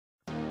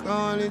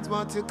Call it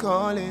what you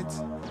call it.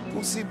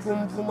 Pussy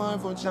pum pum or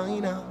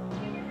vagina.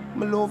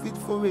 Me love it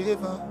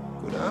forever.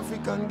 Could a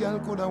African girl,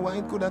 could a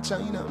white, could a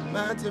China.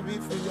 Matter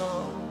if you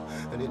young,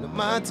 and it no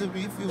matter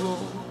if you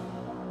old.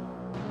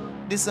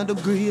 This is the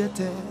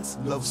greatest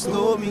love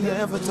story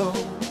ever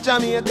told.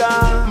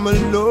 Jamaica, me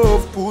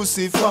love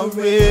pussy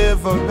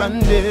forever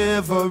and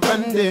ever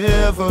and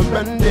ever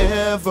and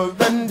ever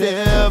and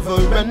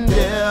ever and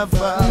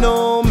ever.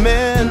 No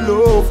man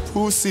love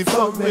pussy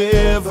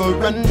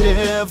forever and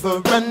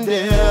ever and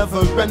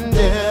ever and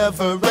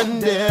ever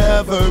and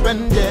ever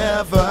and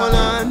ever. Hold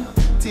on,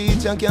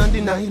 teacher can't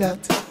deny that.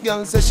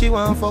 Girl say she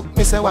want fuck,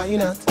 me say why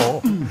not?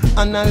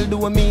 And I'll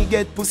do me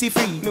get pussy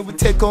free. Me will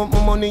take out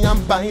my money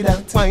and buy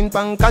that. Wine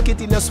pan cocky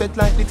till you sweat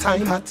like the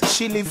time hat.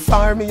 She live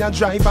far, me a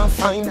drive and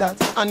find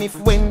that. And if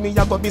when me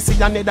a go be see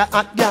another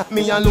hot gap,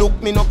 me a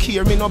look, me no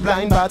care, me no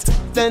blind bat.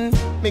 Then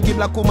me give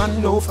black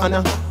woman no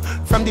fanna.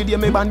 From the day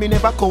me born, me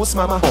never coast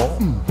mama.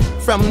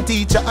 From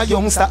teacher a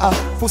youngster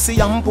pussy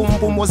and pum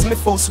pum was me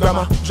first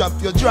grammar. Drop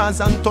your drawers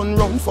and turn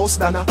round first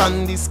dana.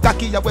 And this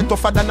cocky a went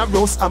tougher than a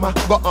roast hammer.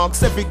 Go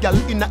ask every gal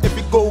in a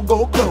every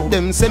go-go club.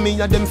 Them say me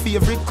a them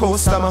favorite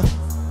customer.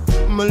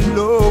 Me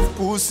love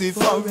pussy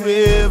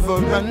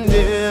forever and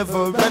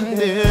ever and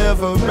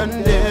ever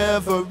and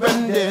ever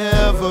and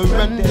ever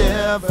and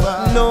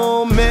ever.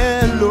 No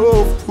man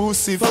love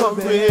pussy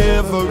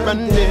forever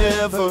and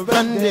ever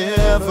and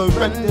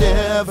ever and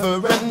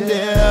ever and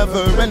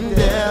ever and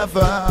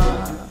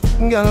ever.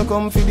 Girl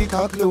come for the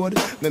cock load.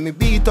 Let me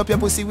beat up your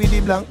pussy with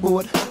the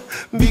blackboard.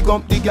 Big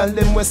up the girl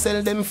them we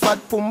sell them fat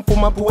pum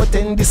pum a boat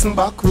in this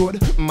back road.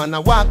 Man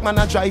a walk, man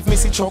a drive, me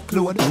see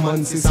truckload.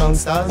 Woman see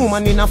songsters,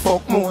 woman in a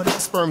fuck mode.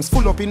 Sperms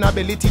full up in a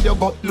belly till you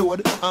got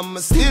load. I'm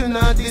still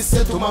not this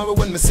tomorrow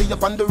when me see you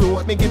on the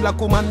road. Me give black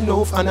woman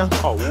no fanna.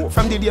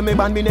 From the day me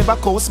born me never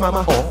coast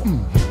mama.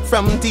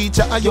 From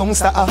teacher a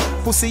youngster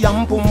pussy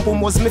and pum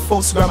pum was me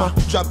first grammar.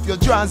 Drop your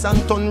drawers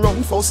and turn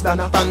round first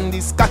dana. And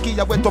this cocky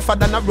a went tougher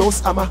than a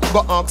roast hammer.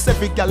 Go ask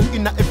every gal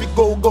in a every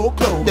go-go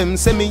club. Them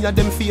say me a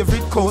them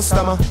favorite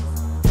customer.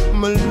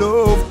 Me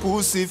love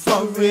pussy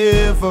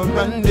forever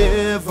and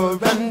ever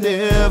and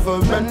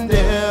ever and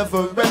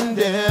ever and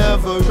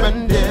ever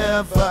and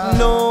ever.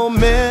 No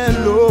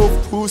man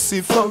love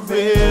pussy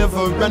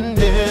forever and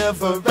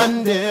ever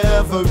and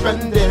ever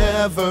and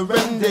ever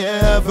and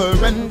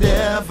ever and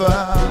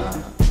ever.